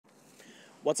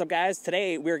What's up, guys?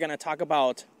 Today we're going to talk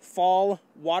about fall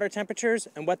water temperatures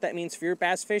and what that means for your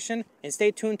bass fishing. And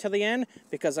stay tuned till the end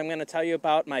because I'm going to tell you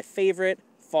about my favorite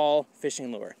fall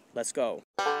fishing lure. Let's go.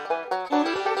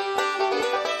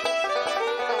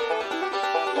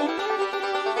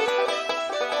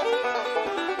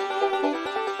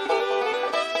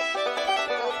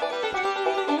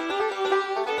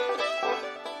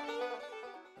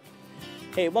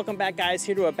 Hey, welcome back, guys,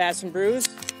 here to a Bass and Brews.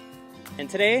 And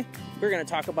today we're going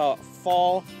to talk about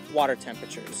fall water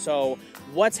temperatures. So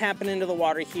what's happening to the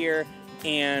water here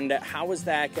and how is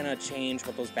that going to change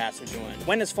what those bass are doing?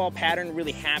 When is fall pattern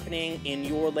really happening in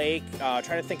your lake? Try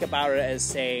to think about it as,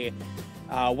 say,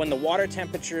 when the water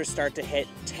temperatures start to hit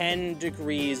 10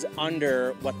 degrees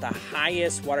under what the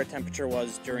highest water temperature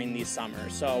was during the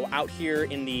summer. So out here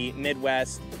in the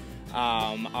Midwest,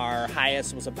 our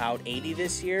highest was about 80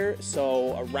 this year,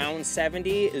 so around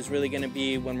 70 is really going to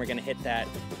be when we're going to hit that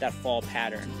fall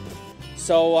pattern.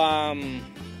 So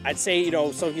I'd say,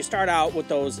 so if you start out with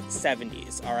those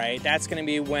 70s, all right, that's going to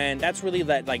be when, that's really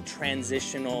that like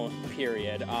transitional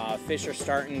period. Fish are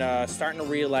starting to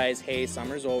realize, hey,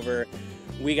 summer's over,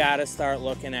 we got to start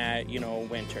looking at,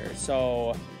 winter.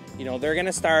 So, they're going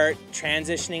to start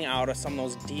transitioning out of some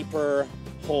of those deeper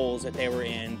holes that they were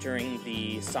in during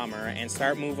the summer and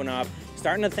start moving up,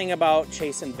 starting to think about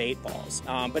chasing bait balls.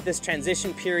 But this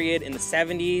transition period in the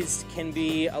 70s can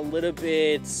be a little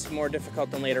bit more difficult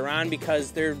than later on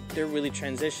because they're really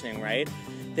transitioning, right?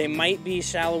 They might be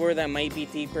shallower, that might be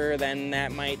deeper, then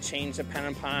that might change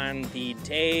depending upon the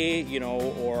day,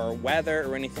 or weather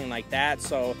or anything like that.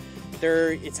 So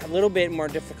it's a little bit more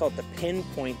difficult to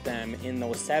pinpoint them in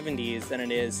those 70s than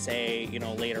it is, say,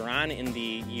 later on in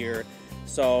the year.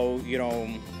 So,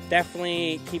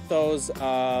 definitely keep those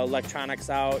electronics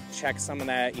out, check some of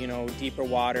that, deeper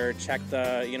water, check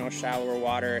the, shallower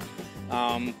water.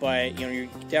 But, you're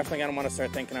definitely going to want to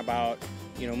start thinking about,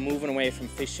 moving away from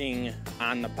fishing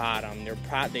on the bottom.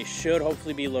 They should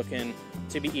hopefully be looking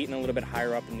to be eating a little bit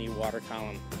higher up in the water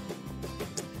column.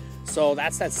 So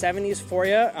that's that 70s for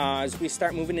you. As we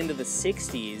start moving into the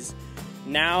 60s,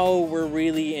 now we're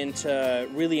really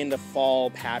into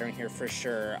fall pattern here for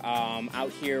sure.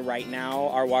 Out here right now,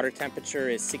 our water temperature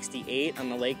is 68 on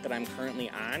the lake that I'm currently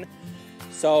on.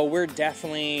 So we're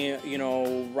definitely,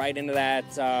 right into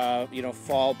that,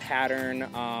 fall pattern.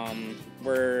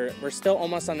 We're still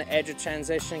almost on the edge of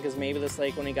transition because maybe this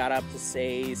lake only got up to,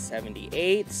 say,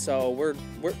 78. So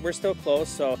we're still close.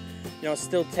 So,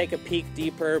 still take a peek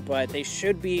deeper, but they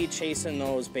should be chasing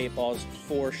those bait balls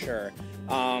for sure.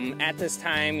 At this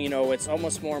time, it's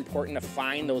almost more important to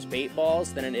find those bait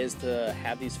balls than it is to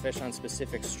have these fish on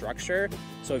specific structure.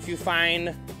 So if you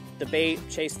find the bait,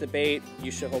 chase the bait,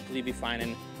 you should hopefully be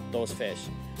finding those fish.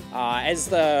 As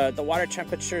the water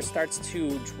temperature starts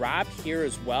to drop here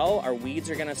as well, our weeds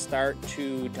are going to start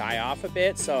to die off a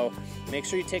bit. So make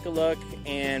sure you take a look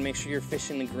and make sure you're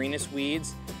fishing the greenest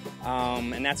weeds.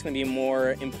 And that's going to be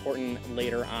more important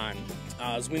later on.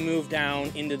 As we move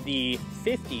down into the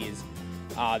 50s,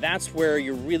 that's where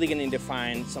you're really going to need to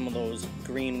find some of those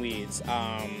green weeds.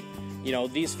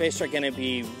 These fish are going to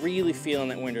be really feeling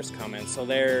that winter's coming, so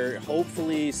they're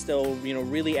hopefully still,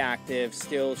 really active,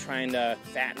 still trying to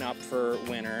fatten up for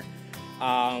winter.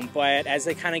 But as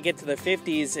they kind of get to the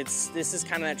 50s, this is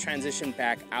kind of that transition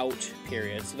back out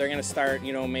period. So they're going to start,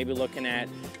 maybe looking at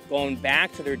going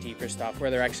back to their deeper stuff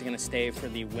where they're actually going to stay for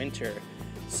the winter.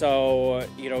 So,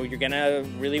 you're going to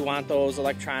really want those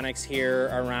electronics here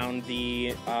around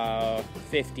the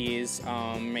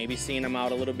 50s, maybe seeing them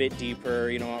out a little bit deeper,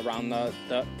 around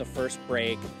the first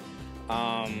break.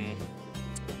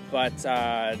 But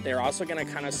they're also going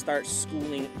to kind of start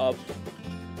schooling up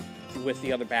with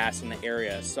the other bass in the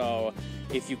area. So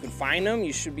if you can find them,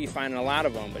 you should be finding a lot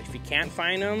of them. But if you can't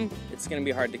find them, it's going to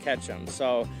be hard to catch them.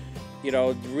 So,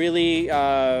 really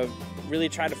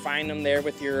try to find them there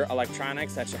with your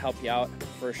electronics. That should help you out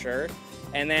for sure.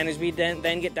 And then as we then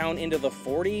get down into the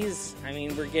 40s, I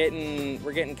mean, we're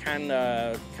getting kind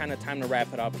of time to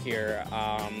wrap it up here.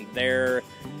 They're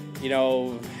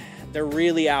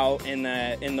really out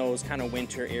in those kind of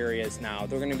winter areas now.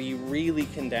 They're going to be really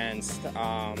condensed.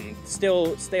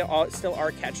 Still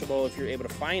are catchable if you're able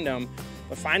to find them,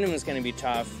 but finding them is going to be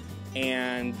tough.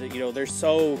 And they're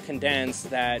so condensed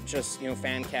that just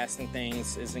fan casting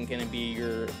things isn't going to be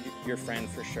your friend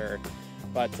for sure.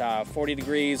 But 40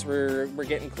 degrees, we're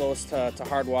getting close to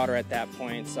hard water at that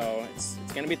point, so it's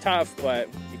going to be tough, but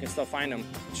you can still find them.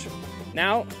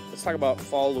 Now let's talk about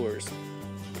fall lures.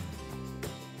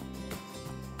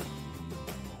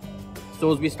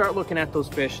 So as we start looking at those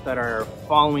fish that are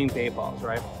following bait balls,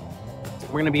 right,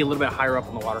 we're going to be a little bit higher up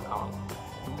in the water column.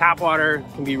 top water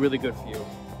can be really good for you.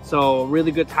 So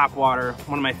really good top water,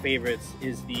 one of my favorites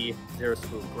is the Zero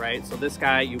Spook, right? So this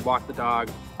guy, you walk the dog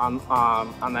on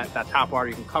that top water,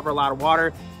 you can cover a lot of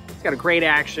water. It's got a great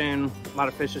action, a lot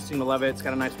of fish just seem to love it. It's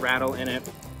got a nice rattle in it.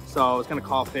 So it's gonna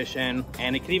call fish in,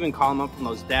 and it could even call them up from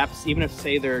those depths. Even if,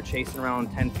 say, they're chasing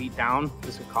around 10 feet down,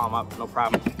 this could call them up, no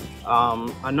problem.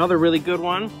 Another really good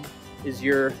one is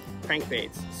your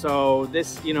crankbaits. So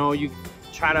this, you know, you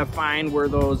try to find where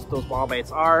those ball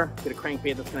baits are, get a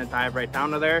crankbait that's gonna dive right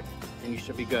down to there, and you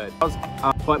should be good.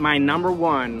 But my number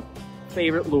one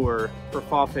favorite lure for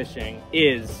fall fishing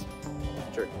is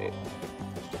jerkbait.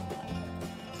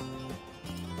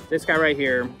 This guy right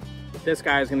here, this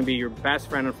guy is gonna be your best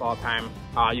friend in fall time.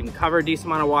 You can cover a decent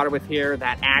amount of water with here.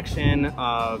 That action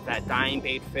of that dying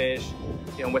bait fish,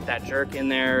 you know, with that jerk in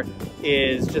there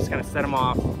is just gonna set them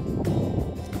off.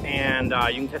 And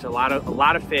you can catch a lot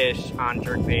of fish on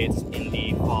jerk baits in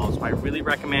the fall. So I really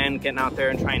recommend getting out there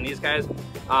and trying these guys.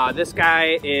 This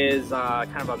guy is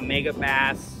kind of a mega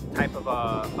bass type of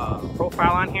a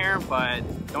profile on here, but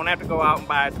don't have to go out and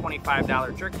buy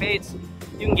 $25 jerk baits.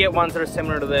 You can get ones that are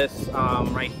similar to this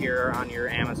right here on your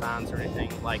Amazons or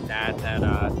anything like that that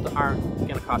aren't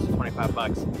gonna cost you 25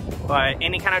 bucks. But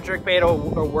any kind of jerk bait will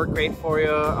work great for you.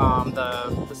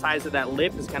 The size of that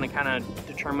lip is gonna kind of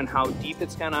determine how deep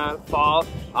it's gonna fall.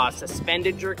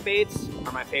 Suspended jerk baits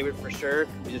are my favorite for sure.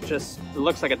 It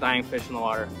looks like a dying fish in the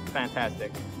water.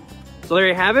 Fantastic. So there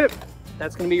you have it.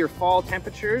 That's gonna be your fall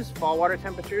temperatures, fall water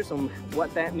temperatures, and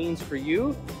what that means for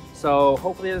you. So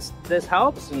hopefully this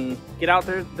helps, and get out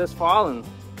there this fall and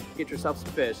get yourself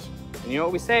some fish. And you know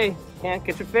what we say, can't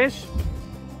catch a fish,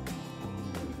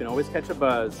 you can always catch a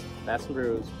buzz. Bass and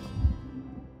Brews.